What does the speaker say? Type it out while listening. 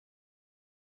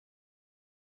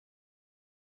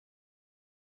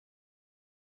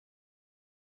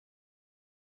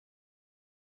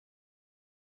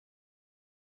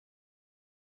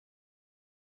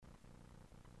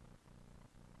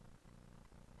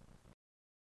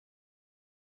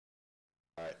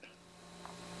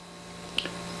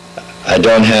I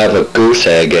don't have a goose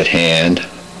egg at hand,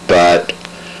 but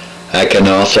I can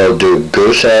also do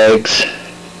goose eggs.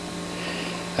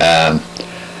 The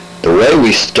way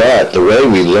we start, the way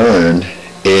we learn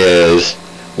is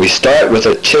we start with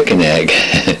a chicken egg.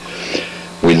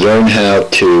 We learn how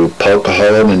to poke a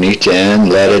hole in each end,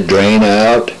 let it drain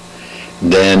out,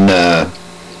 then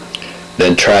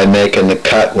try making the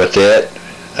cut with it.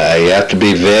 You have to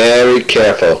be very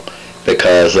careful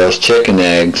because those chicken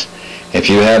eggs, if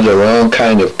you have the wrong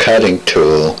kind of cutting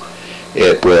tool,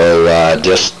 it will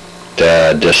just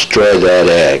destroy that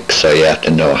egg. So you have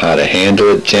to know how to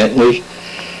handle it gently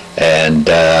and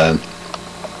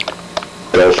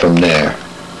go from there.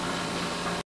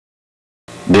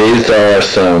 These are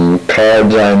some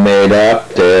cards I made up.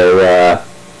 They're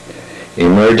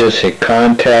emergency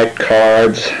contact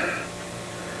cards.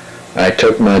 I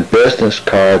took my business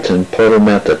cards and put them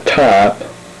at the top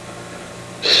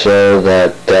so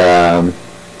that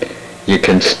you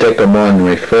can stick them on the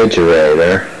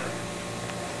refrigerator.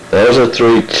 Those are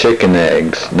 3 chicken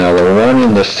eggs. Now the one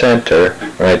in the center,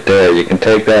 right there, you can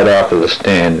take that off of the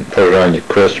stand and put it on your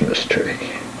Christmas tree.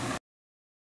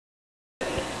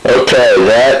 Okay,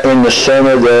 that in the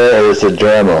center there is a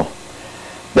Dremel.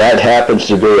 That happens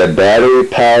to be a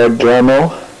battery-powered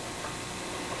Dremel,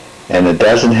 and it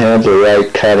doesn't have the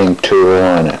right cutting tool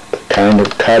on it. The kind of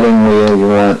cutting wheel you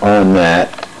want on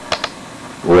that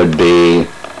would be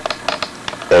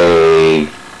a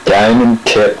diamond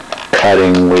tip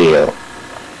cutting wheel,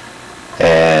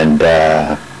 and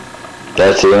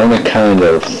that's the only kind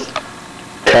of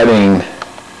cutting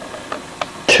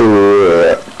tool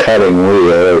or cutting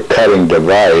wheel or cutting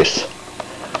device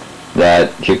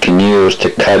that you can use to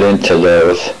cut into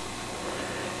those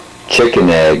chicken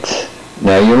eggs.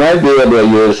 Now you might be able to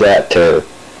use that to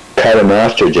cut an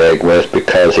ostrich egg with,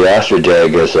 because the ostrich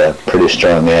egg is a pretty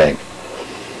strong egg.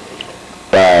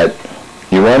 But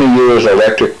you want to use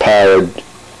electric powered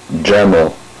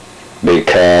Dremel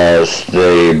because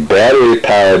the battery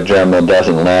powered Dremel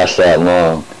doesn't last that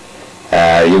long.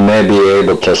 You may be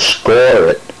able to score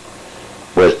it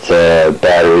with the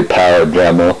battery powered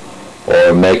Dremel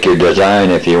or make your design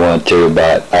if you want to,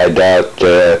 but I doubt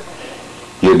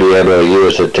you'll be able to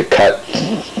use it to cut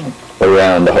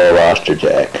around the whole ostrich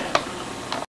egg.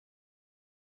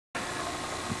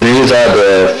 These are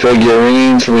the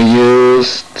figurines we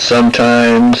use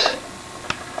sometimes.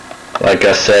 Like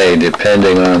I say,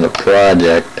 depending on the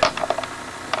project.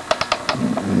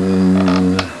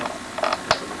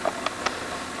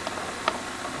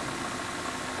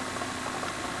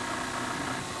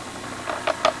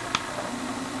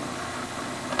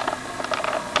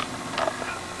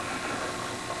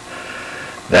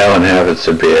 That one happens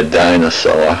to be a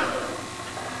dinosaur.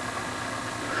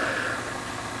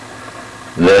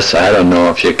 This, I don't know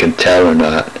if you can tell or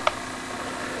not,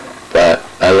 but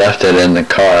I left it in the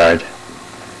card.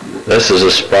 This is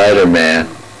a Spider-Man.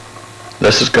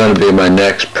 This is going to be my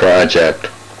next project.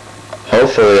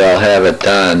 Hopefully I'll have it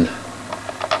done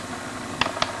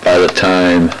by the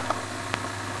time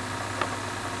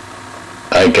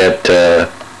I get to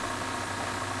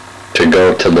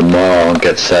go to the mall and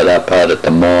get set up out at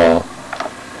the mall.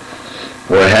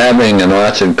 We're having an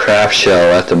arts and crafts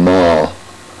show at the mall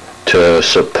to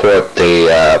support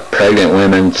the pregnant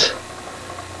women's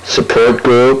support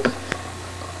group.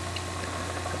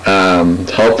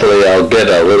 Hopefully I'll get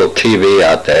a little TV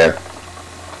out there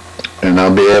and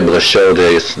I'll be able to show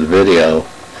this video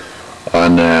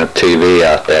on TV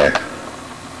out there.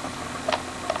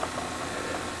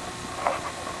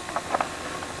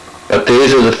 But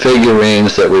these are the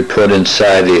figurines that we put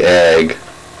inside the egg.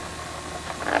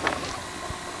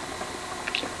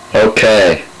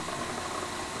 Okay.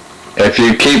 If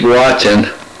you keep watching,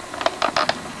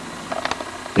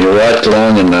 you watch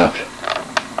long enough,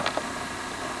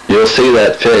 you'll see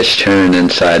that fish turn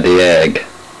inside the egg.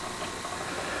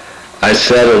 I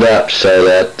set it up so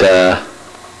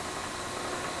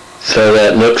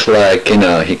that looks like, you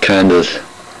know, he kind of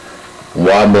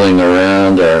wobbling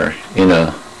around, or, you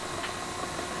know,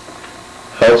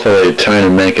 hopefully trying to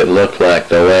make it look like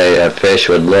the way a fish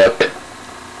would look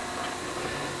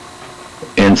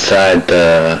inside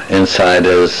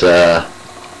his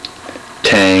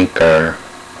tank or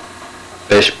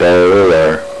fish bowl,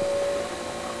 or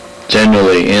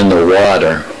generally in the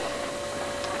water.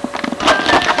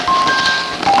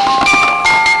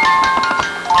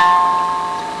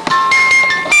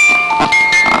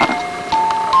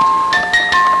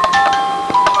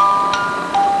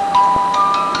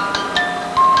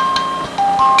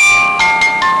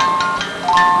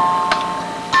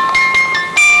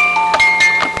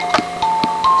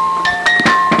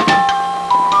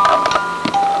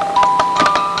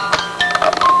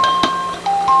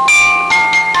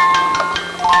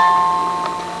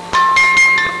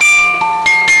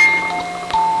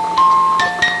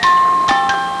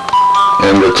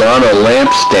 and it's on a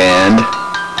lamp stand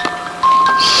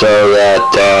so that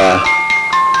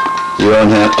you don't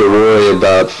have to worry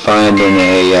about finding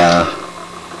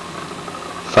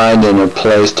a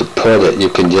place to put it. You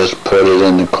can just put it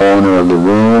in the corner of the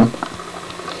room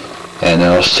and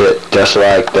it'll sit just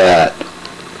like that.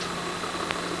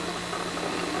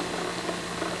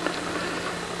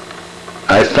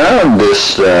 I found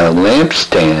this lamp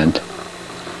stand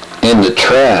in the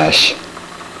trash,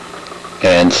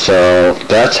 and so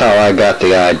that's how I got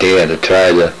the idea to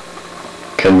try to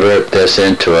convert this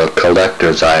into a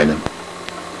collector's item.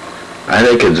 I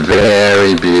think it's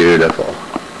very beautiful,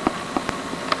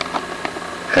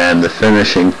 and the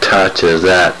finishing touch is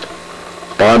that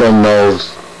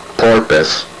bottlenose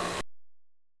porpoise